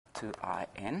to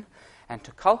in. And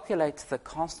to calculate the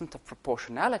constant of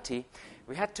proportionality,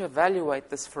 we had to evaluate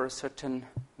this for certain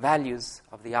values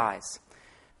of the i's.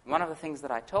 One of the things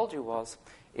that I told you was,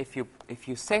 if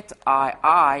you set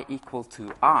I equal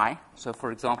to I, so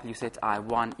for example, you set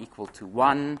I1 equal to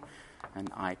 1,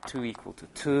 and I2 equal to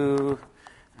 2,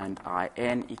 and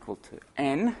In equal to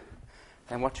n,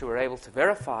 then what you were able to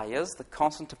verify is the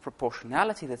constant of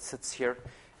proportionality that sits here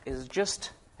is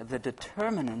just the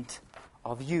determinant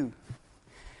of u.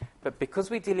 But because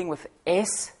we're dealing with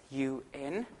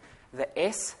SUN, the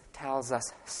S tells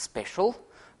us special.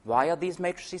 Why are these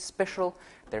matrices special?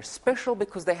 They're special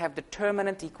because they have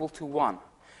determinant equal to 1.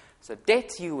 So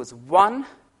det U is 1,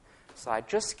 so I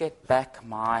just get back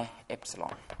my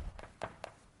epsilon.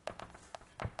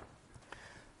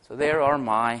 So there are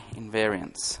my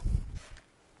invariants.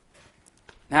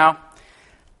 Now,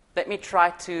 let me try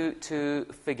to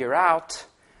figure out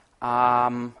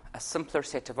a simpler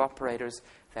set of operators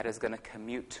that is going to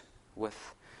commute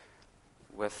with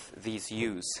these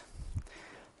U's.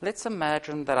 Let's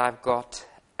imagine that I've got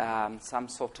some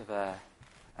sort of a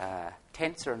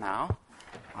tensor now.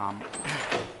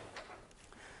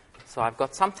 So I've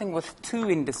got something with two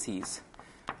indices.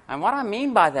 And what I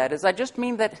mean by that is I just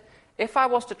mean that if I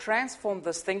was to transform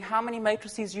this thing, how many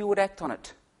matrices U would act on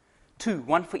it? 2,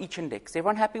 one for each index.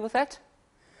 Everyone happy with that?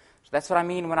 So that's what I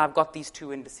mean when I've got these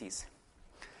two indices.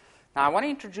 Now I want to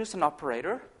introduce an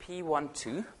operator,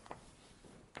 P12.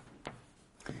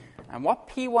 And what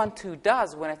P12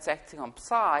 does when it's acting on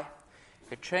psi,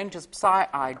 it changes psi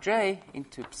ij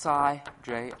into psi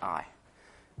ji.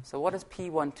 So what does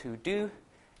P12 do?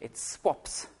 It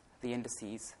swaps the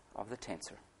indices of the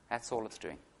tensor. That's all it's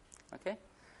doing. Okay?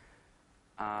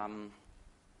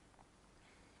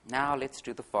 Now let's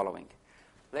do the following.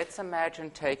 Let's imagine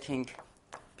taking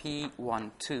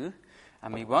P12,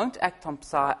 and we won't act on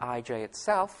psi ij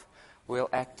itself. We'll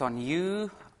act on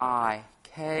u I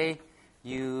k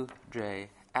u j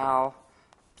l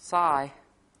psi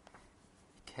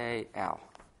k l.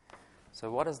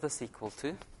 So what is this equal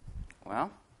to?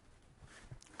 Well,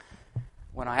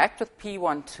 when I act with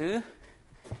P12,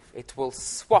 it will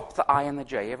swap the I and the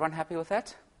j. Everyone happy with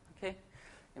that? Okay.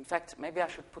 In fact, maybe I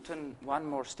should put in one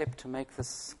more step to make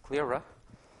this clearer.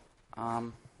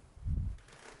 I'm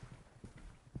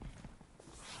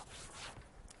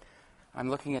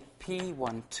looking at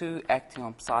P12 acting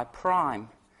on psi prime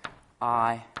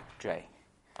I j.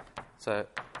 So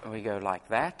we go like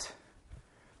that.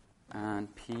 And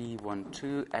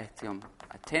P12 acting on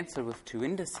a tensor with two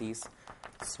indices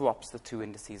swaps the two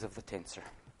indices of the tensor.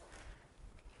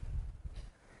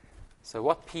 So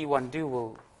what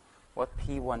P12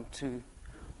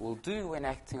 will do when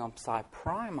acting on psi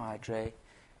prime ij,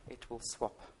 it will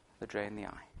swap the j and the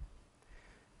I.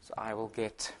 So I will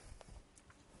get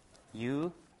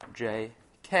u j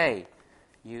k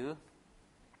u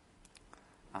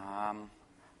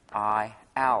I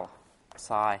l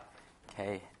psi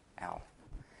k l.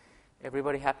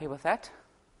 Everybody happy with that?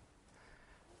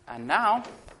 And now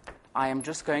I am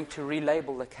just going to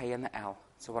relabel the k and the l.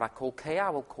 So what I call k, I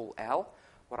will call l.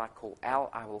 What I call l,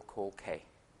 I will call k.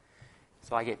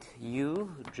 So I get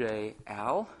u j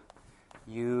l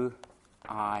u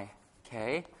I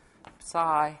k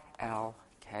psi l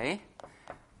k.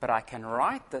 But I can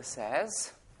write this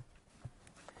as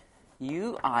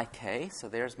u I k. So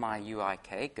there's my u I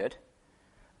k. Good.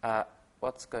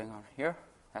 What's going on here?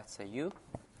 That's a u.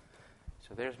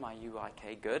 So there's my u I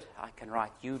k. Good. I can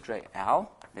write u j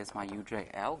l. There's my u j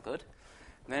l. Good.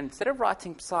 And then instead of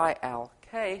writing psi l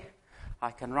k,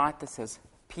 I can write this as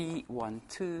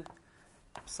P12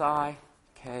 psi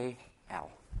k l.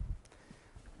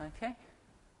 Okay?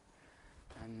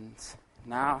 And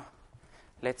now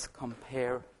let's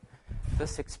compare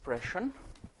this expression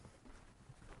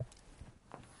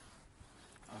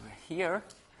over here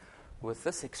with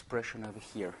this expression over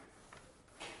here.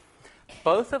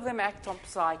 Both of them act on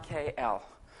psi k l.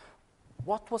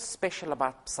 What was special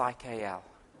about psi k l?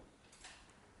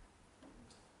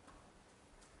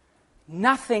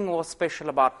 Nothing was special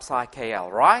about psi k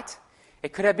l, right?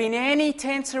 It could have been any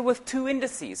tensor with two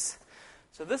indices.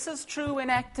 So this is true when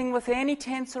acting with any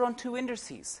tensor on two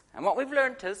indices. And what we've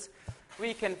learned is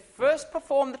we can first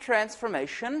perform the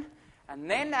transformation and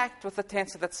then act with the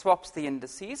tensor that swaps the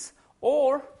indices,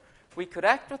 or we could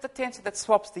act with the tensor that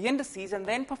swaps the indices and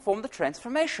then perform the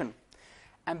transformation.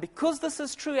 And because this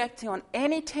is true acting on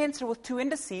any tensor with two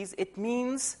indices, it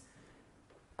means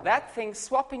that thing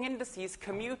swapping indices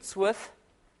commutes with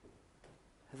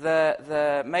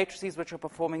the matrices which are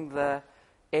performing the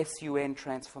SUN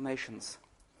transformations.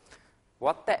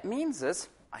 What that means is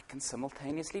I can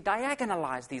simultaneously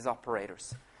diagonalize these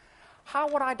operators. how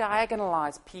would I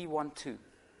diagonalize P12?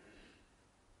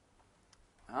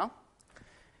 Well,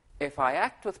 if I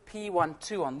act with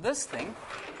P12 on this thing,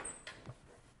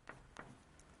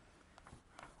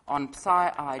 on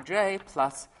psi ij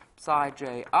plus psi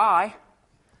ji,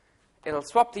 it'll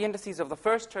swap the indices of the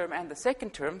first term and the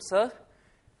second term, so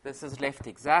this is left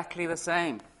exactly the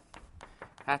same.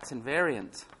 That's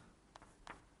invariant.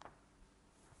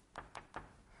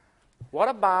 What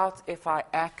about if I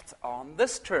act on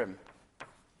this term?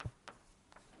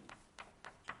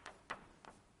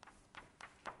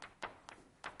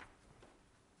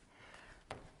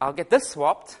 I'll get this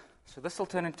swapped, so this will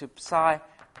turn into psi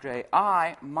ji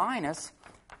minus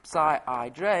psi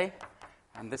ij,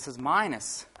 and this is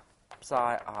minus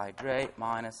psi ij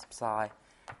minus psi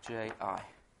ji.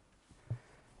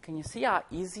 Can you see how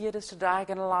easy it is to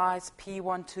diagonalize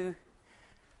P12?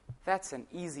 That's an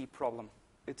easy problem.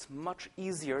 It's much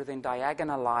easier than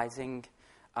diagonalizing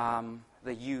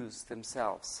the U's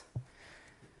themselves.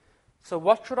 So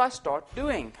what should I start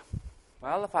doing?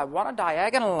 Well, if I want to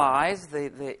diagonalize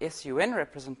the SUN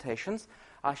representations,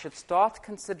 I should start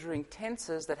considering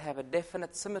tensors that have a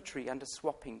definite symmetry under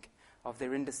swapping of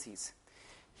their indices.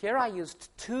 Here I used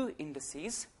 2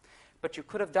 indices, but you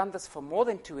could have done this for more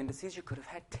than 2 indices. You could have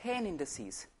had 10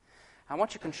 indices. And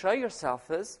what you can show yourself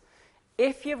is,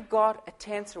 if you've got a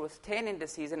tensor with 10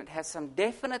 indices and it has some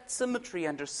definite symmetry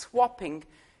under swapping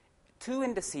 2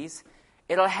 indices,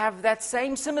 it'll have that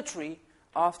same symmetry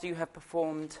after you have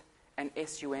performed an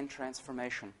SUN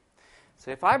transformation.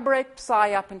 So if I break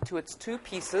psi up into its 2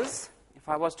 pieces, if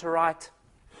I was to write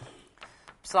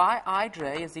psi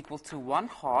ij is equal to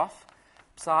 1/2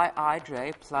 psi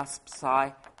ij plus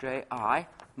psi ji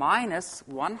minus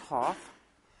 1/2,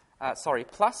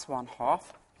 plus 1/2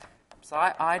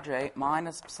 psi ij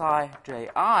minus psi ji,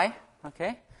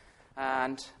 okay?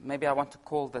 And maybe I want to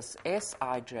call this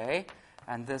Sij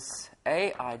and this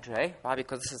Aij. Why?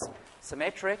 Because this is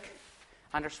symmetric.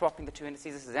 Under swapping the 2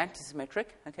 indices, this is antisymmetric,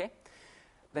 okay?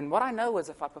 Then what I know is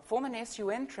if I perform an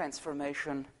SUN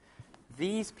transformation,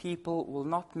 these people will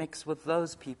not mix with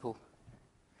those people.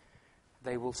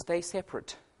 They will stay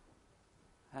separate,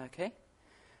 okay?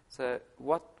 So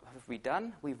what have we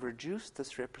done? We've reduced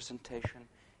this representation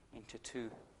into 2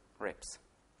 reps.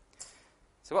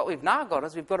 So what we've now got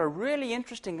is we've got a really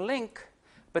interesting link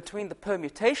between the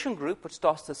permutation group, which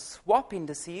starts to swap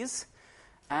indices,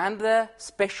 and the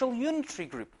special unitary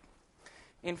group.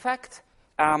 In fact,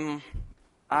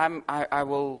 I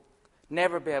will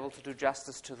never be able to do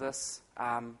justice to this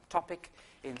topic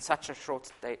in such a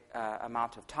short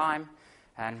amount of time,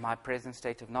 and my present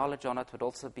state of knowledge on it would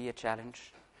also be a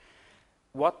challenge.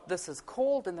 What this is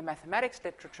called in the mathematics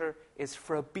literature is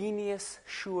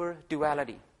Frobenius-Schur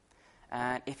duality.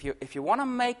 And if you want to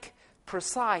make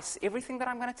precise everything that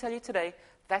I'm going to tell you today,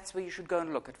 that's where you should go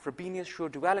and look at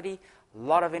Frobenius-Schur duality. A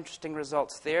lot of interesting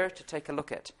results there to take a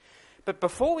look at. But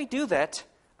before we do that,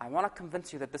 I want to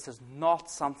convince you that this is not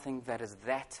something that is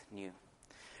that new.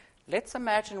 Let's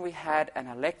imagine we had an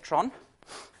electron.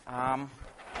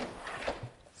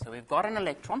 So we've got an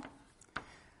electron,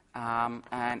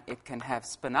 and it can have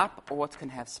spin up or it can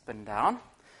have spin down.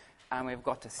 And we've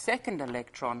got a second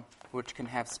electron which can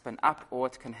have spin up or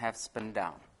it can have spin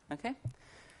down. Okay?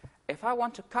 If I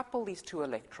want to couple these 2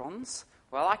 electrons,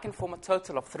 well, I can form a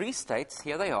total of 3 states.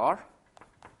 Here they are.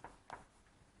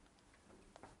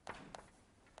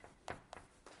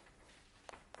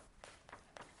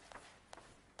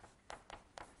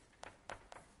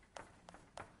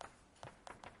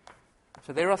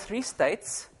 So there are 3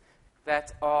 states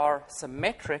that are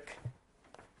symmetric.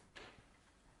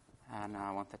 And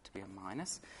I want that to be a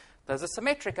minus. Those are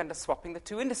symmetric under swapping the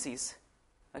 2 indices.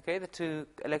 Okay, the 2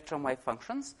 electron wave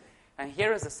functions. And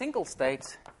here is a single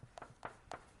state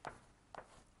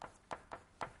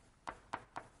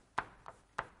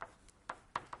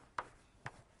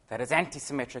that is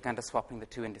antisymmetric under swapping the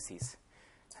 2 indices.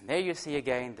 And there you see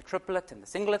again the triplet and the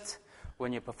singlet.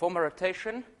 When you perform a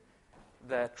rotation,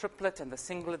 the triplet and the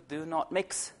singlet do not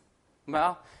mix.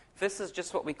 Well, this is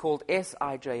just what we called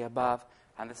Sij above,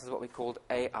 and this is what we called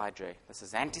Aij. This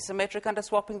is antisymmetric under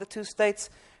swapping the 2 states.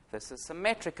 This is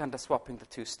symmetric under swapping the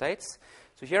 2 states.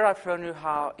 So here I've shown you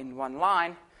how in one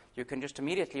line you can just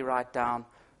immediately write down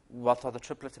what are the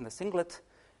triplet and the singlet,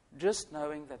 just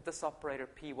knowing that this operator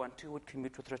P12 would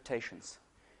commute with rotations.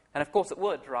 And of course it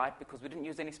would, right, because we didn't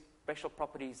use any special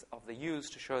properties of the U's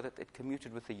to show that it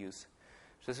commuted with the U's.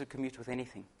 So this would commute with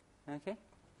anything. Okay?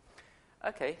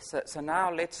 Okay, so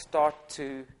now let's start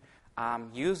to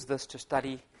use this to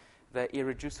study the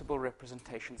irreducible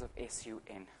representations of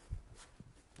SUN.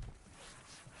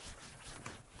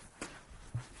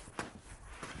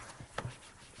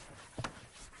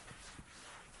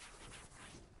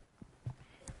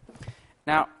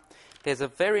 Now, there's a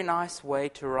very nice way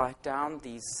to write down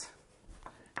these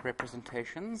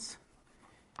representations,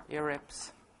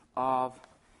 irreps of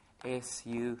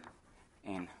SUN.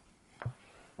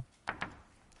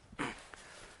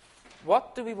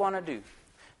 What do we want to do?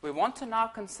 We want to now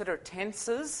consider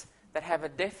tensors that have a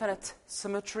definite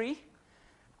symmetry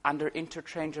under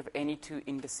interchange of any two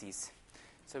indices.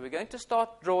 So we're going to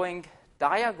start drawing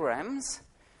diagrams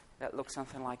that look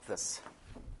something like this.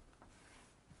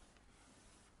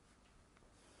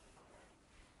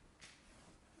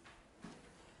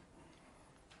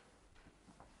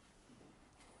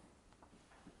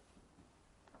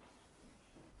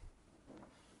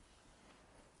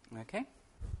 Okay?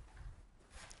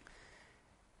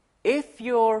 If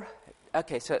you're...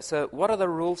 Okay, so what are the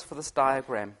rules for this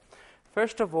diagram?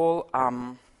 First of all,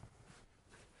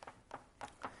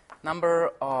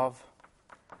 number of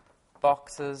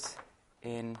boxes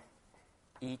in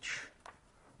each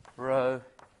row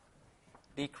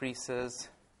decreases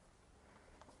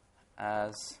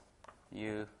as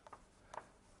you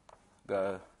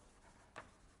go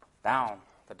down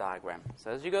the diagram.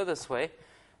 So as you go this way,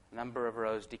 the number of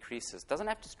rows decreases. Doesn't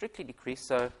have to strictly decrease,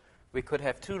 so we could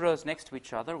have two rows next to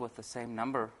each other with the same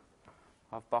number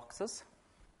of boxes.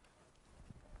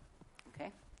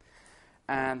 Okay?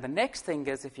 And the next thing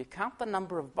is, if you count the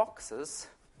number of boxes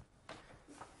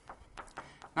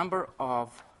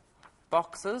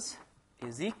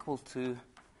is equal to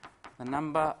the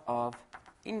number of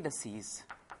indices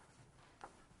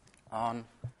on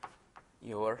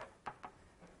your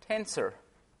tensor.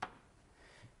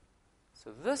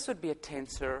 So this would be a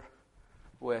tensor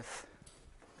with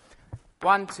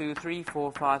 1, 2, 3,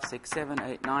 4, 5, 6, 7,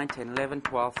 8, 9, 10, 11,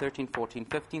 12, 13, 14,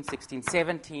 15, 16,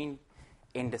 17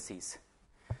 indices.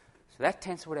 So that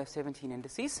tensor would have 17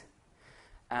 indices.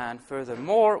 And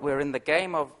furthermore, we're in the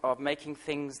game of making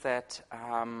things that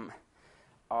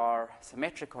are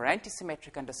symmetric or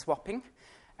antisymmetric under swapping.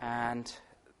 And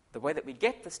the way that we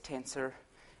get this tensor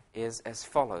is as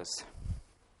follows.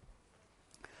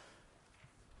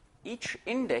 Each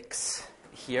index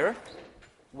here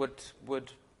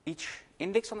each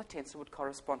index on the tensor would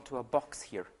correspond to a box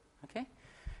here. Okay?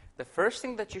 The first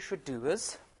thing that you should do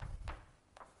is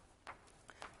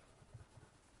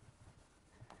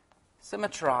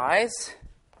symmetrize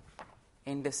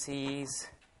indices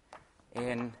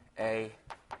in a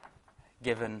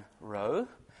given row.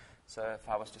 So if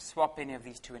I was to swap any of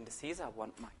these two indices, I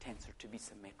want my tensor to be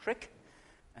symmetric.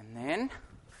 And then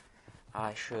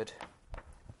I should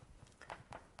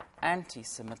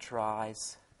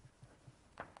anti-symmetrize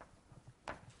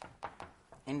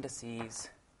indices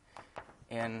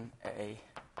in a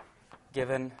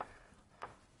given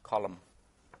column.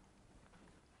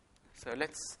 So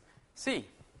let's see.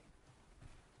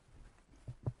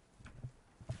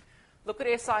 Look at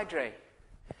Sij.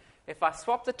 If I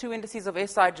swap the two indices of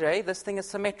Sij, this thing is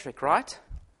symmetric, right?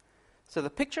 So the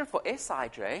picture for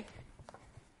Sij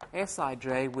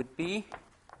would be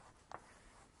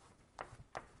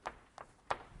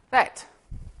that.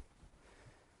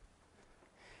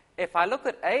 If I look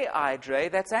at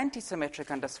Aij, that's antisymmetric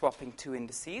under swapping two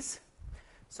indices.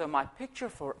 So my picture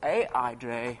for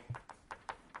Aij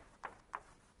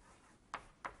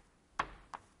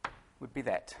would be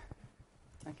that.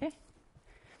 Okay?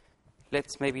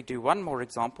 Let's maybe do one more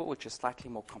example, which is slightly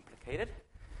more complicated.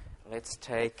 Let's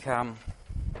take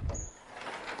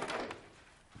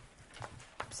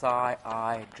psi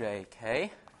ijk,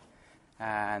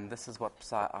 and this is what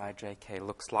psi ijk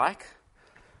looks like.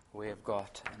 We've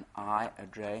got an I, a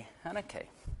j, and a k.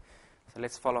 So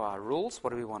let's follow our rules.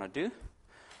 What do we want to do?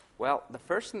 Well, the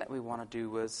first thing that we want to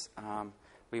do is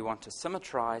we want to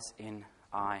symmetrize in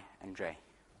I and j.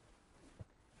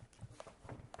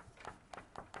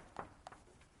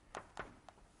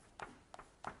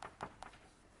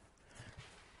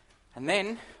 And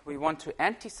then we want to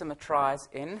anti-symmetrize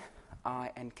in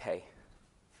I and k.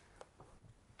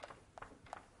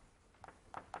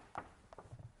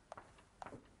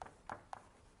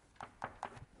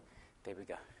 There we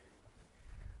go.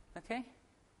 Okay?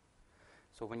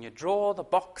 So when you draw the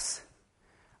box,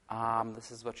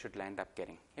 this is what you'd end up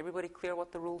getting. Everybody clear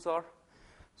what the rules are?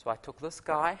 So I took this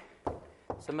guy,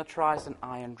 symmetrized in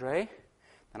I and j,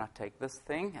 then I take this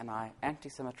thing and I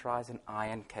anti-symmetrize in I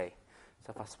and k.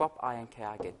 So if I swap I and k,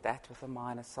 I get that with a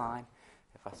minus sign.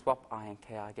 If I swap I and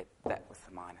k, I get that with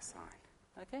a minus sign.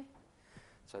 Okay?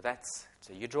 So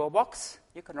you draw a box,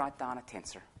 you can write down a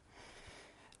tensor.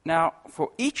 Now,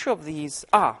 for each of these,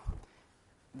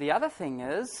 the other thing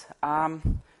is,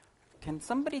 can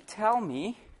somebody tell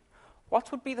me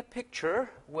what would be the picture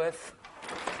with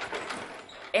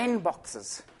n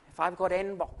boxes? If I've got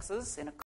n boxes in a